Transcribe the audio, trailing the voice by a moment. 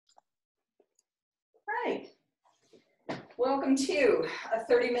right. Welcome to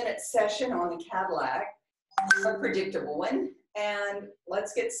a 30-minute session on the Cadillac, a predictable one, and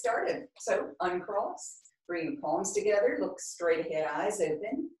let's get started. So uncross, bring your palms together, look straight ahead, eyes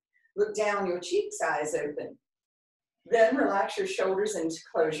open. Look down your cheeks, eyes open. Then relax your shoulders and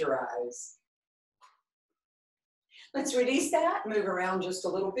close your eyes. Let's release that, move around just a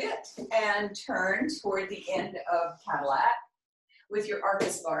little bit, and turn toward the end of Cadillac with your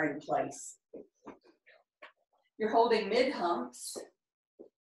Arcus bar in place. You're holding mid-humps,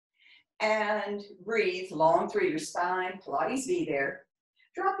 and breathe long through your spine, Pilates V there.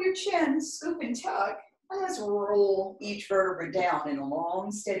 Drop your chin, scoop and tuck, and let's roll each vertebra down in a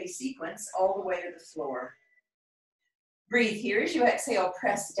long, steady sequence all the way to the floor. Breathe here as you exhale,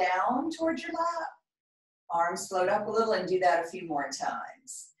 press down towards your lap. Arms float up a little and do that a few more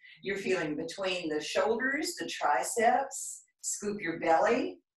times. You're feeling between the shoulders, the triceps, scoop your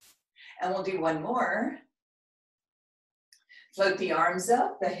belly, and we'll do one more. Float the arms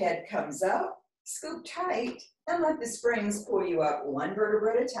up, the head comes up, scoop tight, and let the springs pull you up one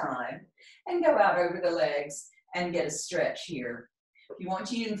vertebra at a time, and go out over the legs and get a stretch here. If you want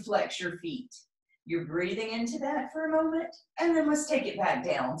to, you can flex your feet. You're breathing into that for a moment, and then let's take it back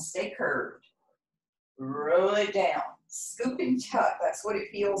down. Stay curved. Roll it down. Scoop and tuck, that's what it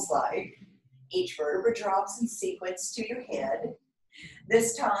feels like. Each vertebra drops in sequence to your head.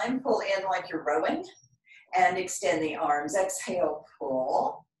 This time, pull in like you're rowing, and extend the arms. Exhale,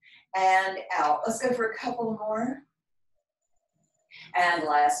 pull, and out. Let's go for a couple more. And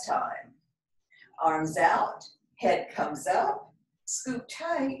last time. Arms out, head comes up, scoop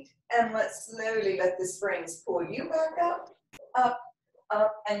tight, and let's slowly let the springs pull you back up, up,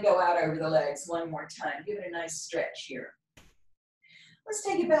 up, and go out over the legs one more time. Give it a nice stretch here. Let's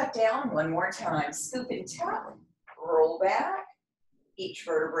take it back down one more time. Scoop and tuck, roll back, each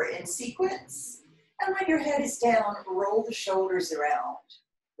vertebra in sequence. And when your head is down, roll the shoulders around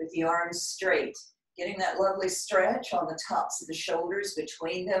with the arms straight, getting that lovely stretch on the tops of the shoulders,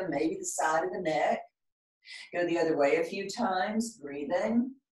 between them, maybe the side of the neck. Go the other way a few times,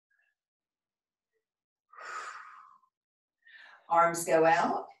 breathing. Arms go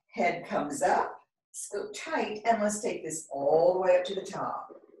out, head comes up, scoop tight, and let's take this all the way up to the top.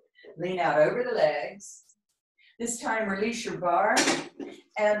 Lean out over the legs. This time, release your bar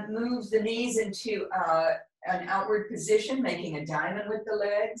and move the knees into an outward position, making a diamond with the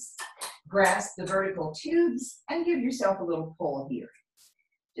legs. Grasp the vertical tubes and give yourself a little pull here.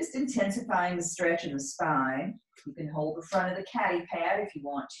 Just intensifying the stretch in the spine. You can hold the front of the caddy pad if you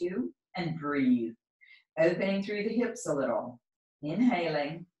want to, and breathe. Opening through the hips a little.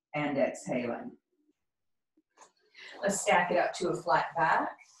 Inhaling and exhaling. Let's stack it up to a flat back.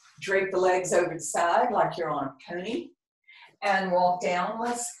 Drape the legs over the side like you're on a pony. And walk down.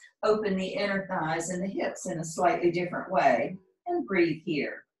 Let's open the inner thighs and the hips in a slightly different way. And breathe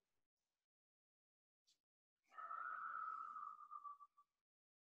here.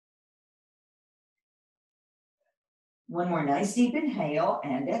 One more nice deep inhale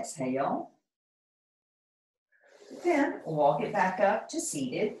and exhale. Then walk it back up to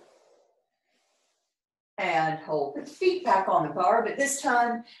seated. And hold the feet back on the bar, but this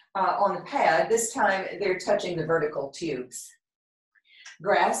time on the pad, this time they're touching the vertical tubes.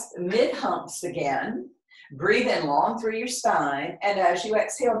 Grasp mid-humps again. Breathe in long through your spine, and as you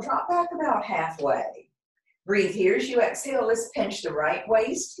exhale, drop back about halfway. Breathe here as you exhale. Let's pinch the right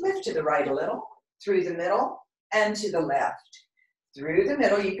waist, lift to the right a little, through the middle, and to the left. Through the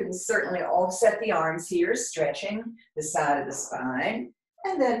middle, you can certainly offset the arms here, stretching the side of the spine,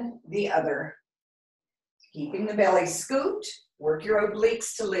 and then the other. Keeping the belly scooped, work your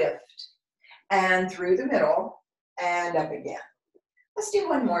obliques to lift. And through the middle, and up again. Let's do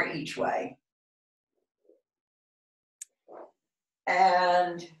one more each way.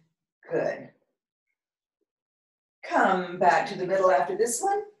 And good. Come back to the middle after this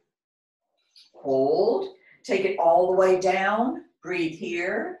one. Hold. Take it all the way down. Breathe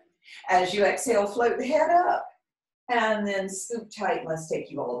here. As you exhale, float the head up. And then scoop tight. Let's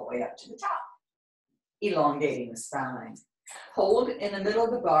take you all the way up to the top. Elongating the spine. Hold in the middle of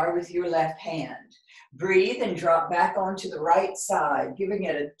the bar with your left hand. Breathe and drop back onto the right side, giving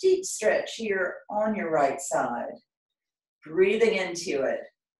it a deep stretch here on your right side. Breathing into it.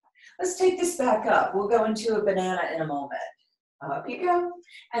 Let's take this back up. We'll go into a banana in a moment. Up you go.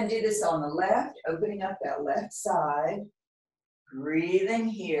 And do this on the left, opening up that left side. Breathing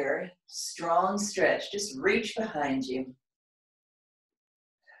here. Strong stretch. Just reach behind you.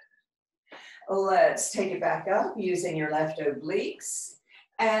 Let's take it back up using your left obliques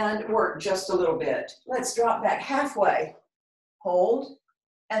and work just a little bit. Let's drop back halfway. Hold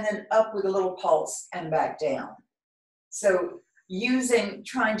and then up with a little pulse and back down. So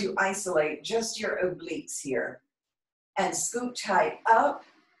trying to isolate just your obliques here. And scoop tight up.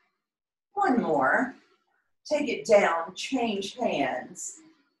 One more. Take it down, change hands.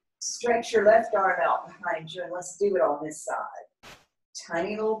 Stretch your left arm out behind you, and let's do it on this side.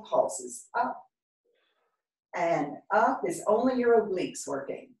 Tiny little pulses, up and up is only your obliques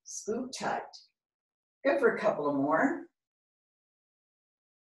working. Scoop tight. Go for a couple of more.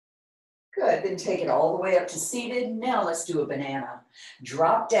 Good, then take it all the way up to seated. Now let's do a banana.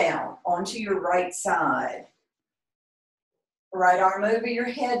 Drop down onto your right side. Right arm over your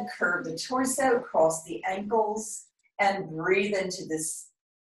head, curve the torso, cross the ankles, and breathe into this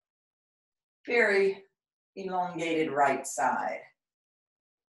very elongated right side.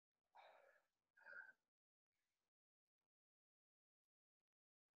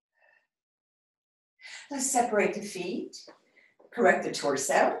 Let's separate the feet, correct the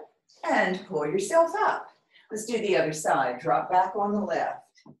torso, and pull yourself up. Let's do the other side. Drop back on the left.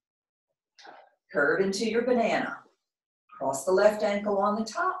 Curve into your banana. Cross the left ankle on the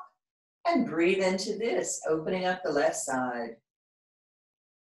top, and breathe into this, opening up the left side.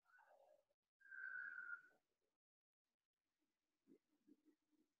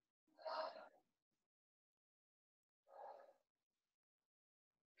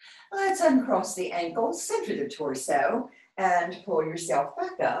 Let's uncross the ankles, center the torso, and pull yourself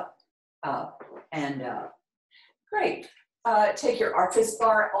back up, up, and up. Great. Take your arcus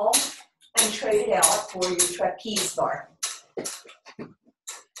bar off and trade it out for your trapeze bar.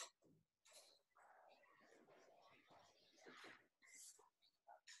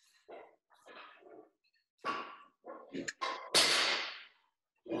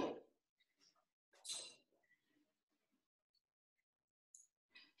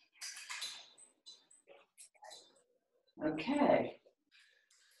 Okay.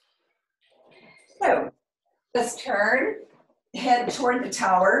 So let's turn, head toward the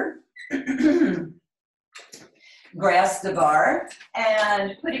tower, grasp the bar,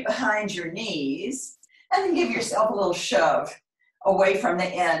 and put it behind your knees, and then give yourself a little shove away from the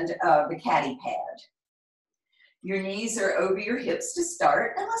end of the caddy pad. Your knees are over your hips to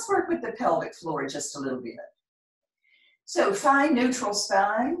start, and let's work with the pelvic floor just a little bit. So find neutral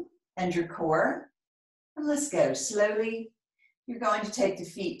spine and your core. And let's go slowly. You're going to take the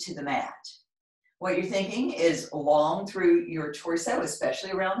feet to the mat. What you're thinking is long through your torso,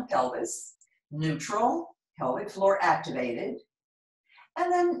 especially around the pelvis, neutral, pelvic floor activated,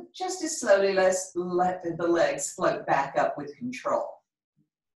 and then just as slowly let the legs float back up with control.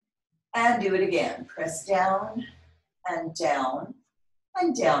 And do it again. Press down and down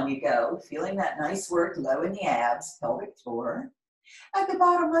and down you go, feeling that nice work low in the abs, pelvic floor. At the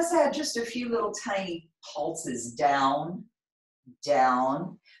bottom, let's add just a few little tiny pulses down,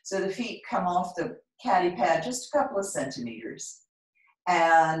 down. So the feet come off the caddy pad just a couple of centimeters.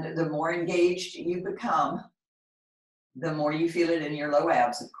 And the more engaged you become, the more you feel it in your low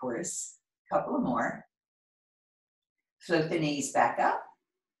abs, of course. A couple of more. Float the knees back up.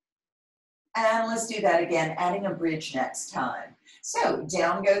 And let's do that again, adding a bridge next time. So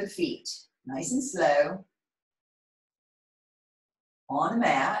down go the feet, nice and slow. On the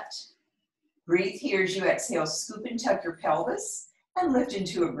mat. Breathe here as you exhale, scoop and tuck your pelvis and lift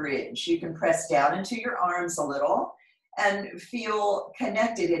into a bridge. You can press down into your arms a little and feel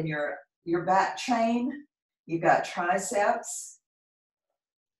connected in your back chain. You've got triceps,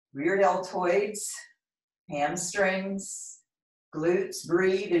 rear deltoids, hamstrings, glutes.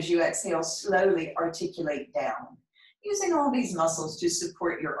 Breathe as you exhale, slowly articulate down. Using all these muscles to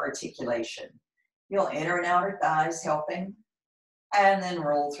support your articulation. Feel inner and outer thighs helping. And then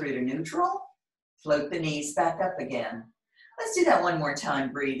roll through to neutral. Float the knees back up again. Let's do that one more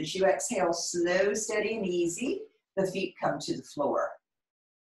time. Breathe as you exhale, slow, steady, and easy. The feet come to the floor.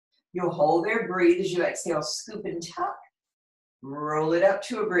 You'll hold there, breathe as you exhale, scoop and tuck. Roll it up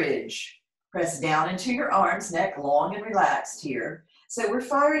to a bridge. Press down into your arms, neck long and relaxed here. So we're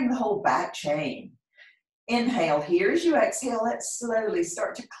firing the whole back chain. Inhale here as you exhale, let's slowly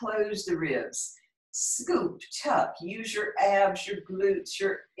start to close the ribs. Scoop, tuck, use your abs, your glutes,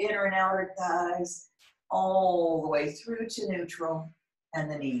 your inner and outer thighs, all the way through to neutral, and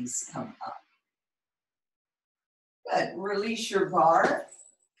the knees come up. Good, release your bar,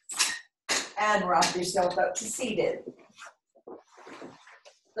 and rock yourself up to seated.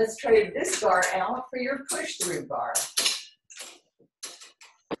 Let's trade this bar out for your push-through bar.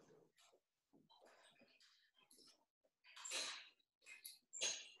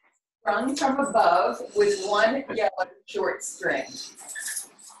 Sprung from above with one yellow short string.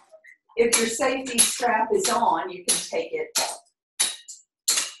 If your safety strap is on, you can take it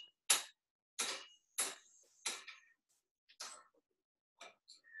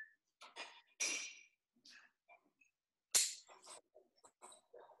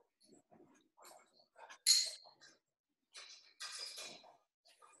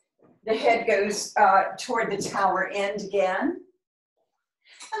The head goes toward the tower end again.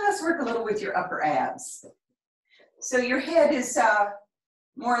 And let's work a little with your upper abs. So your head is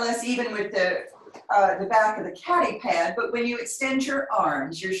more or less even with the back of the caddy pad, but when you extend your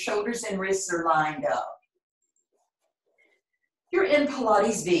arms, your shoulders and wrists are lined up. You're in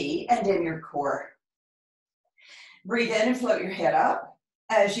Pilates V and in your core. Breathe in and float your head up.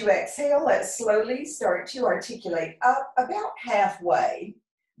 As you exhale, let's slowly start to articulate up about halfway.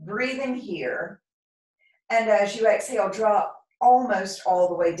 Breathe in here. And as you exhale, drop almost all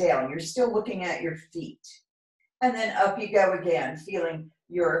the way down. You're still looking at your feet. And then up you go again, feeling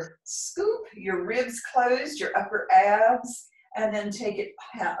your scoop, your ribs closed, your upper abs, and then take it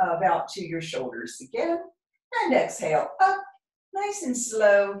about to your shoulders again. And exhale up, nice and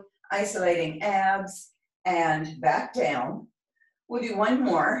slow, isolating abs, and back down. We'll do one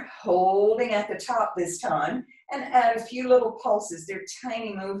more, holding at the top this time, and add a few little pulses. They're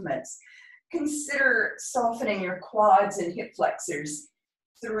tiny movements. Consider softening your quads and hip flexors.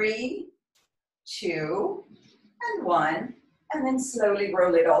 3, 2, and 1. And then slowly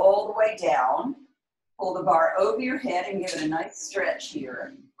roll it all the way down. Pull the bar over your head and give it a nice stretch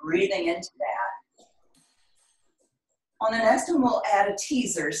here. Breathing into that. On the next one, we'll add a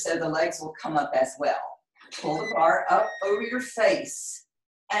teaser so the legs will come up as well. Pull the bar up over your face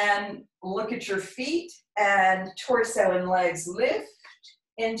and look at your feet and torso and legs lift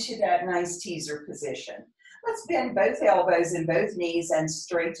into that nice teaser position. Let's bend both elbows and both knees and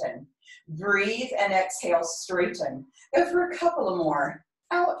straighten. Breathe and exhale, straighten. Go for a couple of more.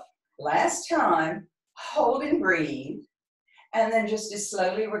 Out. Last time. Hold and breathe. And then just as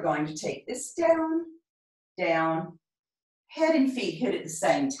slowly, we're going to take this down, down. Head and feet hit at the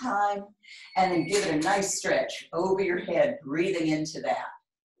same time. And then give it a nice stretch over your head, breathing into that.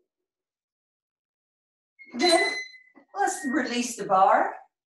 Then let's release the bar.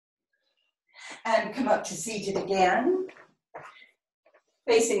 And come up to seated again.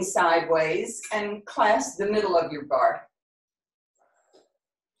 Facing sideways and clasp the middle of your bar.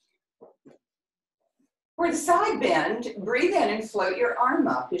 For the side bend, breathe in and float your arm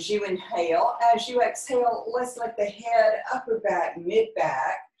up as you inhale. As you exhale, let's let the head, upper back,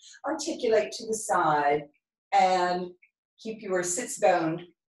 mid-back, articulate to the side and keep your sits bone,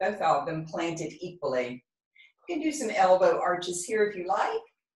 both of them, planted equally. You can do some elbow arches here if you like.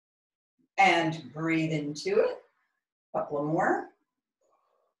 And breathe into it. A couple of more.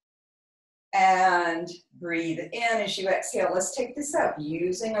 And breathe in as you exhale. Let's take this up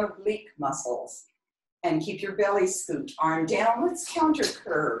using oblique muscles. And keep your belly scooped, arm down. Let's counter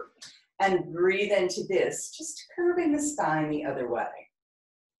curve. And breathe into this, just curving the spine the other way.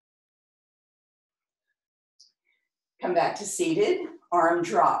 Come back to seated, arm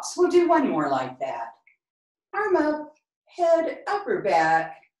drops. We'll do one more like that. Arm up, head, upper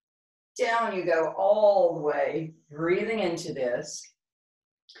back. Down you go all the way, breathing into this.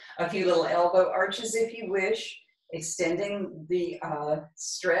 A few little elbow arches if you wish, extending the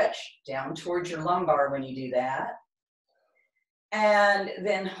stretch down towards your lumbar when you do that. And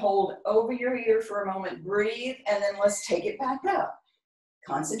then hold over your ear for a moment, breathe, and then let's take it back up.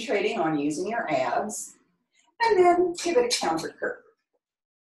 Concentrating on using your abs, and then give it a counter curve.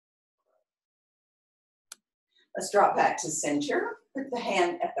 Let's drop back to center. Put the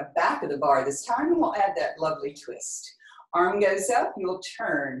hand at the back of the bar this time, and we'll add that lovely twist. Arm goes up, you'll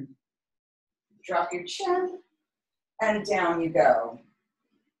turn. Drop your chin, and down you go.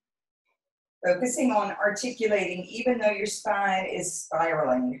 Focusing on articulating even though your spine is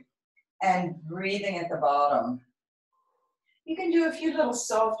spiraling, and breathing at the bottom. You can do a few little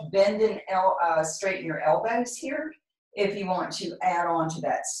soft bend and straighten your elbows here if you want to add on to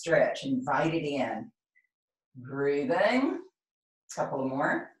that stretch. Invite it in. Breathing. Couple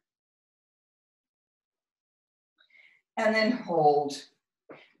more. And then hold.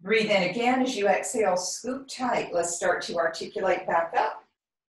 Breathe in again as you exhale, scoop tight. Let's start to articulate back up.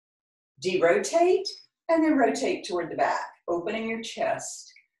 De-rotate, and then rotate toward the back. Opening your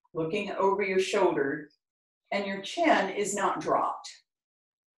chest, looking over your shoulder, and your chin is not dropped.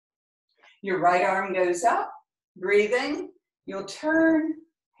 Your right arm goes up, breathing. You'll turn,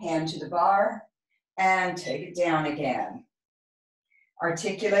 hand to the bar, and take it down again.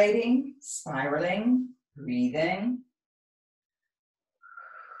 Articulating, spiraling, breathing.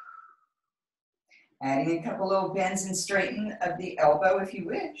 Adding a couple little bends and straighten of the elbow if you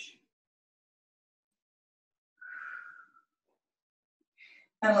wish.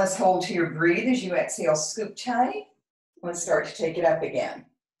 And let's hold to your breathe as you exhale, scoop tight. Let's start to take it up again.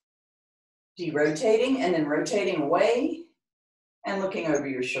 De-rotating and then rotating away and looking over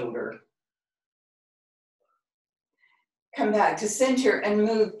your shoulder. Come back to center and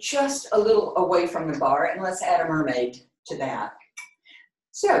move just a little away from the bar, and let's add a mermaid to that.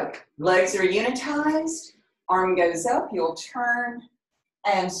 So, legs are unitized, arm goes up, you'll turn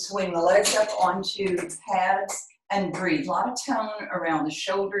and swing the legs up onto the pads and breathe. A lot of tone around the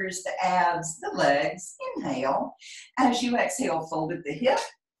shoulders, the abs, the legs. Inhale. As you exhale, fold at the hip,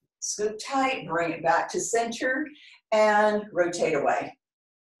 scoop tight, bring it back to center, and rotate away.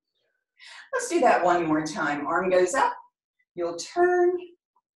 Let's do that one more time. Arm goes up, you'll turn,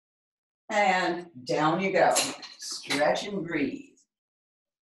 and down you go. Stretch and breathe.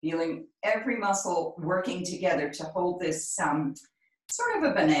 Feeling every muscle working together to hold this sort of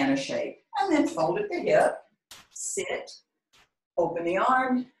a banana shape. And then fold at the hip, sit, open the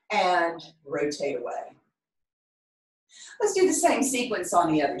arm, and rotate away. Let's do the same sequence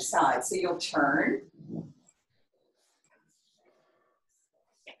on the other side. So you'll turn.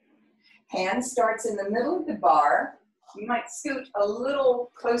 Hand starts in the middle of the bar. You might scoot a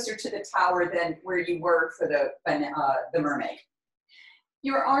little closer to the tower than where you were for the mermaid.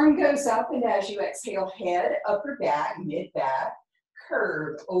 Your arm goes up, and as you exhale, head, upper back, mid-back,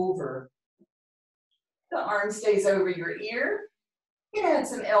 curve over. The arm stays over your ear. You can add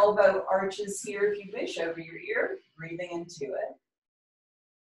some elbow arches here if you wish, over your ear, breathing into it.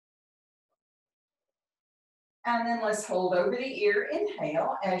 And then let's hold over the ear,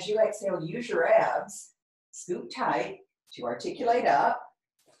 inhale. As you exhale, use your abs, scoop tight to articulate up.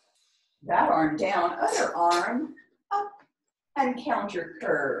 That arm down, other arm up, and counter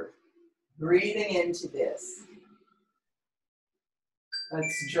curve. Breathing into this.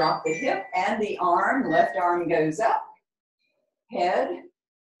 Let's drop the hip and the arm. Left arm goes up. Head,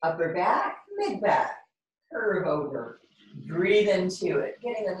 upper back, mid-back. Curve over. Breathe into it.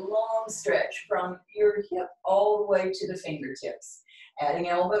 Getting a long stretch from your hip all the way to the fingertips. Adding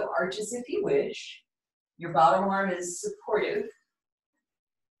elbow arches if you wish. Your bottom arm is supportive.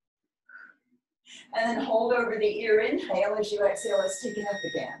 And then hold over the ear, inhale. As you exhale, let's take it up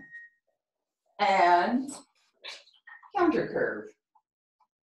again. And counter curve.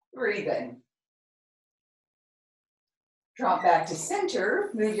 Breathing. Drop back to center.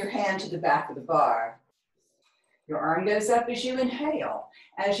 Move your hand to the back of the bar. Your arm goes up as you inhale.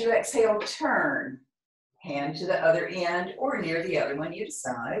 As you exhale, turn. Hand to the other end or near the other one, you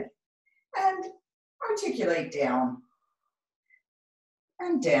decide. And articulate down.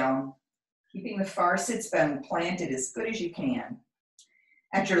 And down. Keeping the far sits bone planted as good as you can.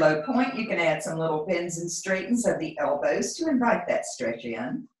 At your low point, you can add some little bends and straightens of the elbows to invite that stretch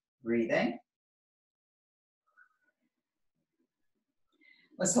in. Breathing.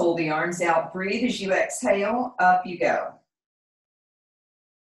 Let's hold the arms out. Breathe as you exhale. Up you go.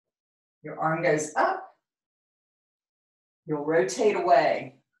 Your arm goes up. You'll rotate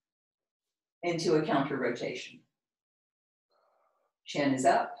away into a counter rotation. Chin is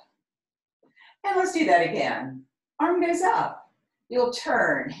up. And let's do that again. Arm goes up. You'll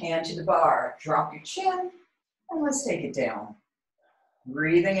turn, hand to the bar, drop your chin, and let's take it down.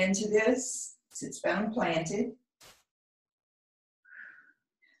 Breathing into this, sits bone planted.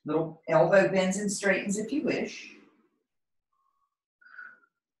 Little elbow bends and straightens if you wish.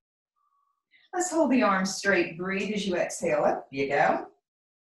 Let's hold the arms straight. Breathe as you exhale. Up you go.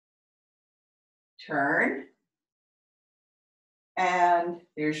 Turn. And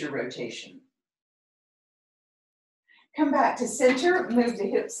there's your rotation. Come back to center, move the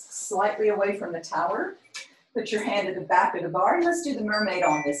hips slightly away from the tower. Put your hand at the back of the bar, and let's do the mermaid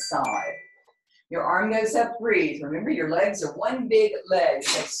on this side. Your arm goes up, breathe. Remember, your legs are one big leg.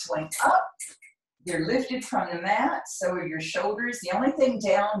 They swing up. You're lifted from the mat, so are your shoulders. The only thing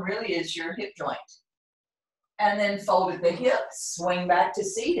down really is your hip joint. And then fold at the hip, swing back to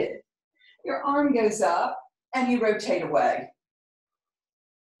seated. Your arm goes up, and you rotate away.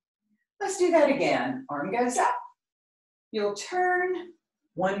 Let's do that again. Arm goes up. You'll turn,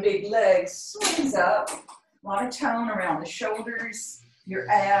 one big leg swings up, a lot of tone around the shoulders, your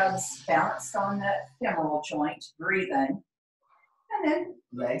abs balanced on that femoral joint, breathing. And then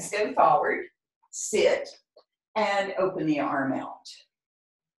legs go forward, sit, and open the arm out.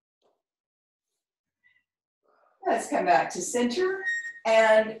 Let's come back to center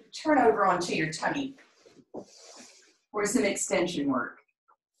and turn over onto your tummy for some extension work.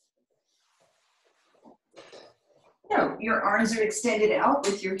 No, your arms are extended out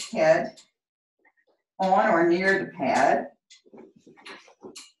with your head on or near the pad.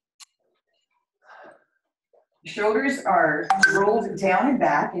 Shoulders are rolled down and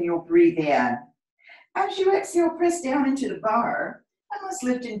back, and you'll breathe in. As you exhale, press down into the bar, and let's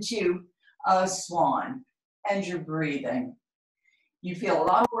lift into a swan, and you're breathing. You feel a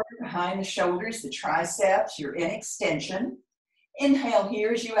lot of work behind the shoulders, the triceps, you're in extension. Inhale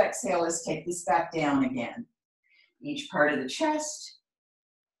here as you exhale, let's take this back down again. Each part of the chest,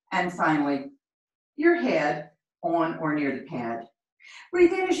 and finally, your head on or near the pad.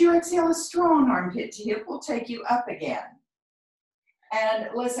 Breathe in as you exhale, a strong armpit to hip will take you up again. And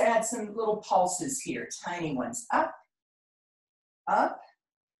let's add some little pulses here, tiny ones. Up, up,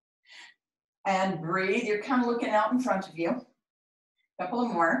 and breathe. You're kind of looking out in front of you. A couple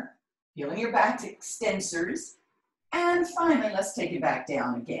of more. Feeling your back extensors. And finally, let's take it back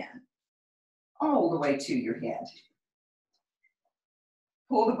down again. All the way to your head.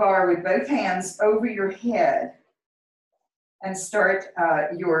 Pull the bar with both hands over your head and start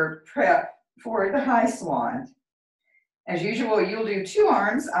your prep for the high swan. As usual, you'll do 2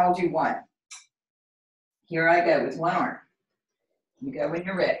 arms, I'll do 1. Here I go with 1 arm. You go when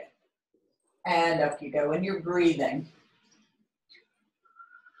you're ready. And up you go when you're breathing.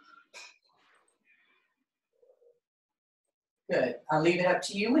 Good. I'll leave it up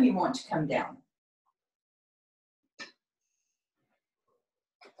to you when you want to come down.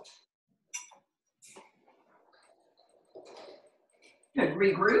 Good.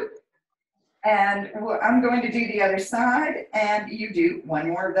 Regroup. And I'm going to do the other side, and you do 1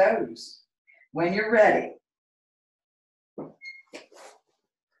 more of those when you're ready.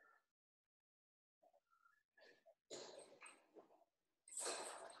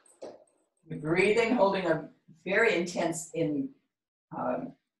 You're breathing, holding a very intense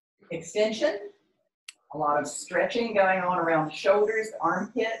extension, a lot of stretching going on around the shoulders, the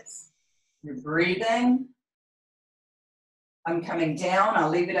armpits. You're breathing. I'm coming down.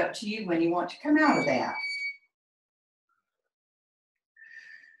 I'll leave it up to you when you want to come out of that.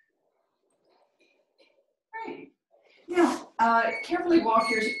 Great. Now, carefully walk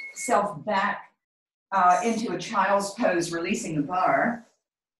yourself back into a child's pose, releasing the bar.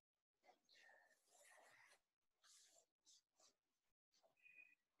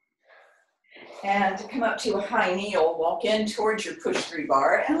 And to come up to a high kneel, walk in towards your push-through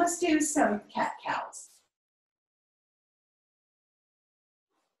bar, and let's do some cat-cows.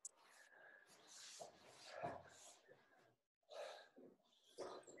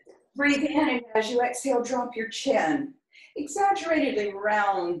 Breathe in, and as you exhale, drop your chin. Exaggeratedly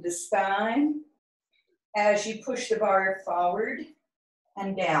round the spine as you push the bar forward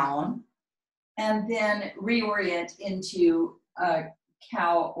and down, and then reorient into a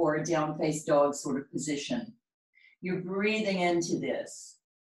cow or a down-faced dog sort of position. You're breathing into this.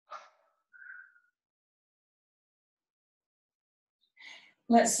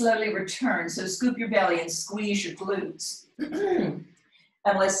 Let's slowly return. So scoop your belly and squeeze your glutes.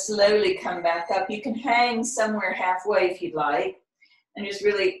 And let's slowly come back up. You can hang somewhere halfway if you'd like. And just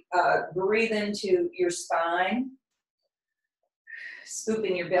really breathe into your spine.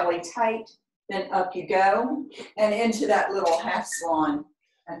 Scooping your belly tight. Then up you go. And into that little half swan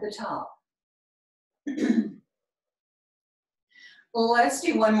at the top. Let's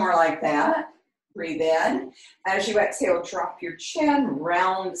do 1 more like that. Breathe in. As you exhale, drop your chin,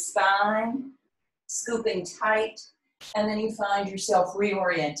 round the spine, scooping tight. And then you find yourself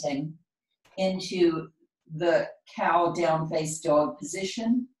reorienting into the cow down-faced dog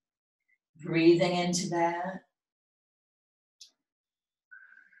position. Breathing into that.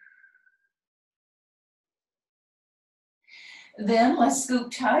 Then let's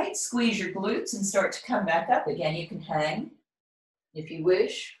scoop tight, squeeze your glutes, and start to come back up again. You can hang if you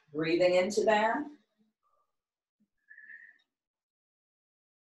wish, breathing into that.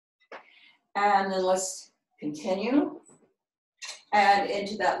 And then let's continue. And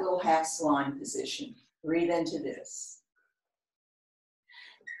into that little half swan position. Breathe into this.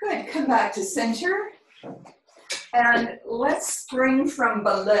 Good, come back to center. And let's spring from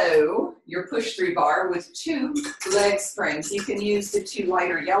below your push-through bar with 2 leg springs. You can use the 2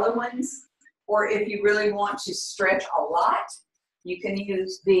 lighter yellow ones, or if you really want to stretch a lot, you can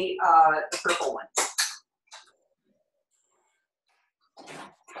use the purple ones.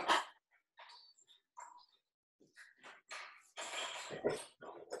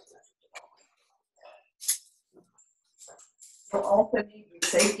 You'll also need your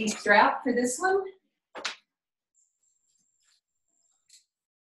safety strap for this one.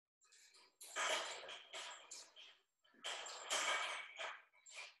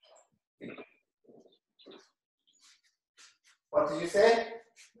 What did you say?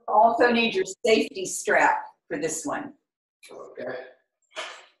 You'll also need your safety strap for this one. Okay.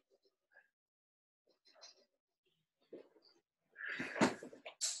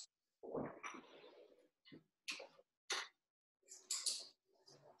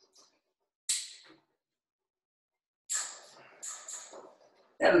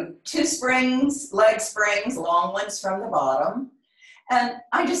 So 2 springs, leg springs, long ones from the bottom. And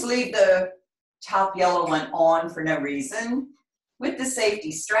I just leave the top yellow one on for no reason. With the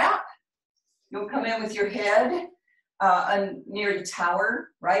safety strap, you'll come in with your head near the tower,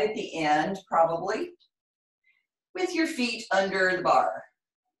 right at the end probably, with your feet under the bar.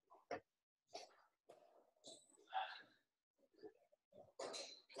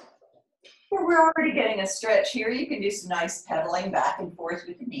 We're already getting a stretch here. You can do some nice pedaling back and forth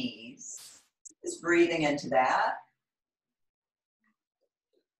with the knees. Just breathing into that.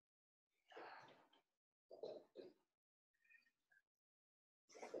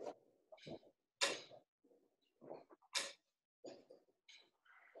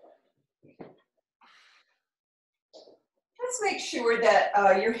 Let's make sure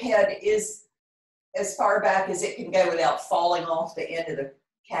that your head is as far back as it can go without falling off the end of the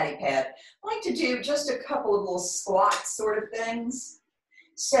caddy pad. I like to do just a couple of little squat sort of things.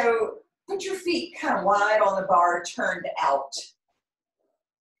 So put your feet kind of wide on the bar, turned out.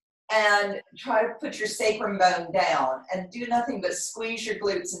 And try to put your sacrum bone down and do nothing but squeeze your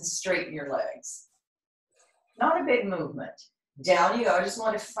glutes and straighten your legs. Not a big movement. Down you go. I just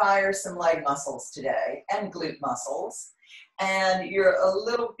want to fire some leg muscles today and glute muscles. And you're a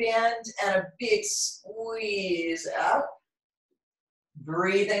little bend and a big squeeze up.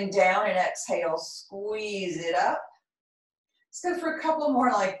 Breathing down and exhale, squeeze it up. Let's go for a couple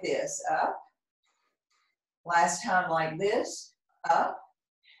more like this. Up. Last time like this. Up.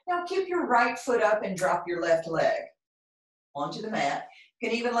 Now keep your right foot up and drop your left leg onto the mat. You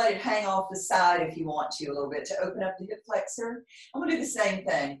can even let it hang off the side if you want to a little bit to open up the hip flexor. I'm going to do the same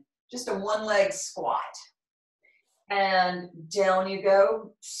thing, just a one-leg squat. And down you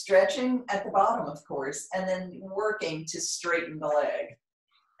go, stretching at the bottom, of course, and then working to straighten the leg.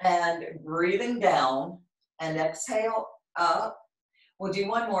 And breathing down and exhale up. We'll do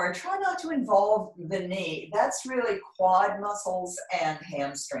one more. Try not to involve the knee. That's really quad muscles and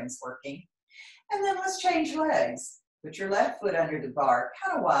hamstrings working. And then let's change legs. Put your left foot under the bar,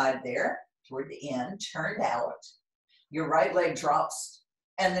 kind of wide there, toward the end, turned out. Your right leg drops,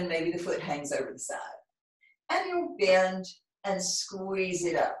 and then maybe the foot hangs over the side. And you'll bend and squeeze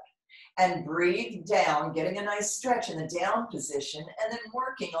it up. And breathe down, getting a nice stretch in the down position, and then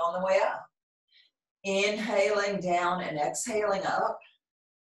working on the way up. Inhaling down and exhaling up.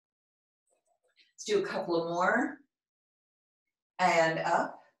 Let's do a couple of more. And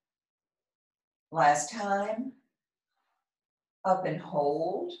up. Last time. Up and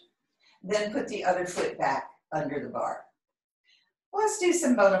hold. Then put the other foot back under the bar. Let's do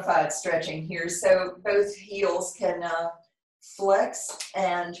some bona fide stretching here so both heels can flex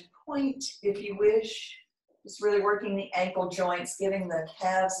and point if you wish. Just really working the ankle joints, giving the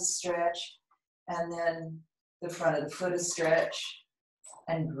calves a stretch, and then the front of the foot a stretch,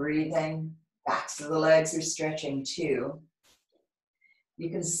 and breathing. Backs of the legs are stretching too. You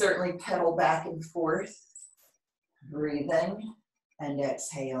can certainly pedal back and forth, breathing and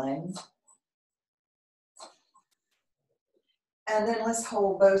exhaling. And then let's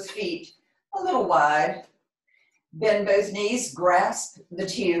hold both feet a little wide. Bend both knees, grasp the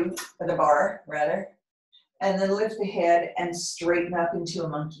tube, or the bar rather, and then lift the head and straighten up into a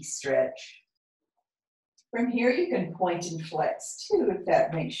monkey stretch. From here you can point and flex too if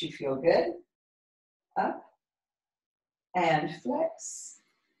that makes you feel good. Up and flex.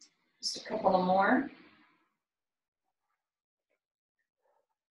 Just a couple of more.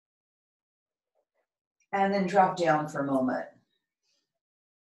 And then drop down for a moment.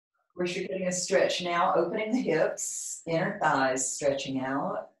 Of course, you're getting a stretch now, opening the hips, inner thighs stretching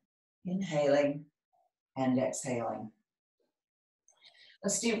out, inhaling and exhaling.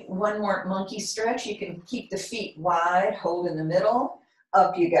 Let's do one more monkey stretch. You can keep the feet wide, hold in the middle,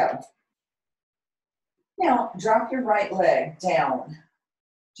 up you go. Now, drop your right leg down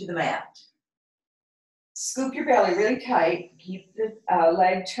to the mat. Scoop your belly really tight, keep the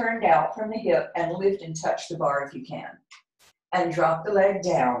leg turned out from the hip, and lift and touch the bar if you can. And drop the leg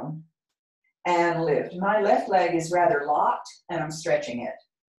down and lift. My left leg is rather locked and I'm stretching it.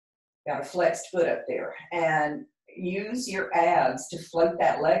 Got a flexed foot up there. And use your abs to float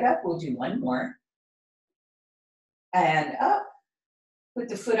that leg up. We'll do one more. And up. Put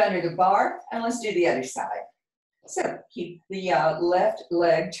the foot under the bar and let's do the other side. So keep the left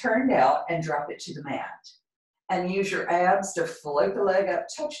leg turned out and drop it to the mat. And use your abs to float the leg up.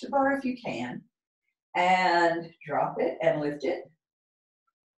 Touch the bar if you can. And drop it and lift it.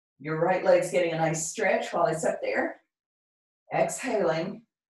 Your right leg's getting a nice stretch while it's up there. Exhaling.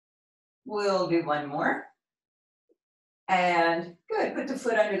 We'll do one more. And good, put the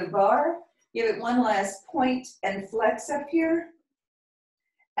foot under the bar. Give it one last point and flex up here.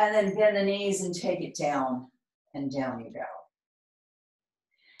 And then bend the knees and take it down, and down you go.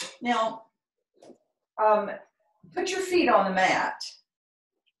 Now, put your feet on the mat.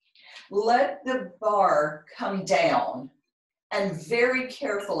 Let the bar come down and very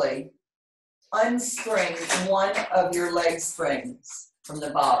carefully unspring one of your leg springs from the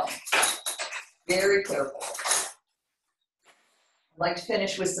bottom. Very careful. I'd like to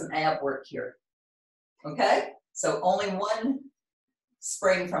finish with some ab work here. Okay? So only one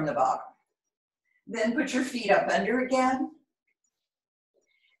spring from the bottom. Then put your feet up under again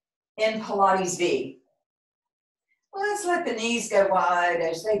in Pilates V. Let's let the knees go wide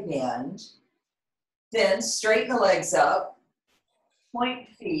as they bend. Then straighten the legs up, point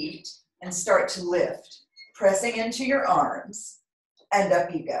feet, and start to lift, pressing into your arms, and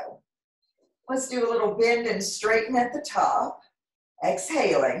up you go. Let's do a little bend and straighten at the top,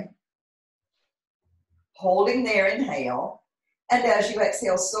 exhaling, holding there, inhale, and as you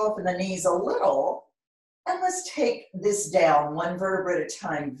exhale, soften the knees a little, and let's take this down one vertebra at a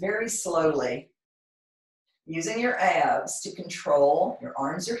time, very slowly, using your abs to control. Your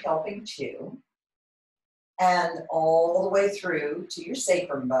arms are helping too, and all the way through to your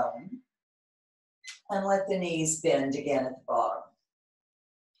sacrum bone, and let the knees bend again at the bottom.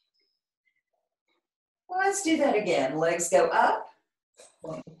 Well, let's do that again. Legs go up,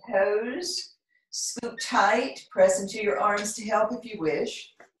 point the toes, scoop tight, press into your arms to help if you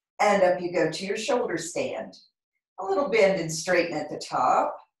wish, and up you go to your shoulder stand. A little bend and straighten at the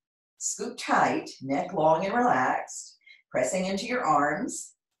top, scoop tight, neck long and relaxed, pressing into your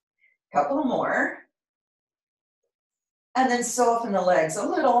arms, a couple more, and then soften the legs a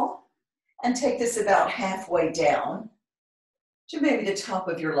little, and take this about halfway down to maybe the top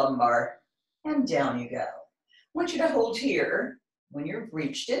of your lumbar, and down you go. I want you to hold here when you've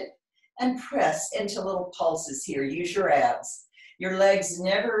reached it, and press into little pulses here. Use your abs. Your legs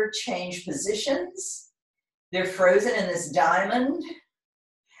never change positions. They're frozen in this diamond,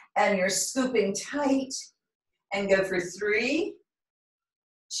 and you're scooping tight, and go for 3,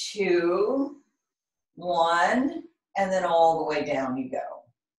 2, 1, and then all the way down you go.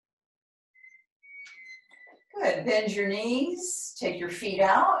 Good, bend your knees, take your feet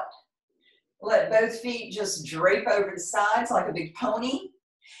out. Let both feet just drape over the sides like a big pony,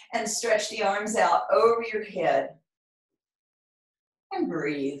 and stretch the arms out over your head. And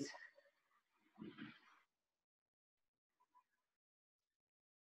breathe.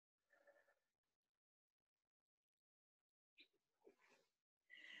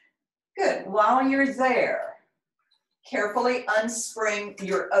 Good, while you're there, carefully unspring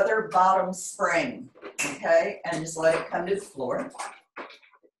your other bottom spring, okay? And just let it come to the floor.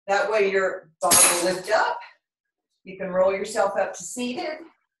 That way your body will lift up. You can roll yourself up to seated.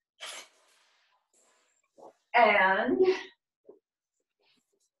 And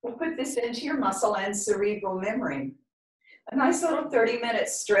we'll put this into your muscle and cerebral memory. A nice little 30-minute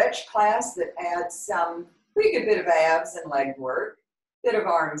stretch class that adds some pretty good bit of abs and leg work, bit of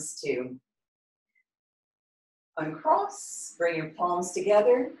arms too. Uncross, bring your palms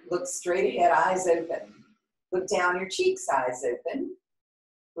together, look straight ahead, eyes open. Look down your cheeks, eyes open.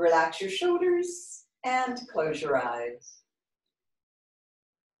 Relax your shoulders and close your eyes.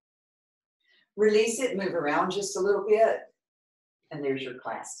 Release it, move around just a little bit, and there's your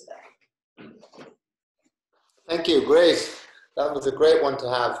class today. Thank you, Grace. That was a great one to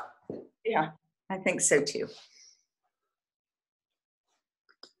have. Yeah, I think so too.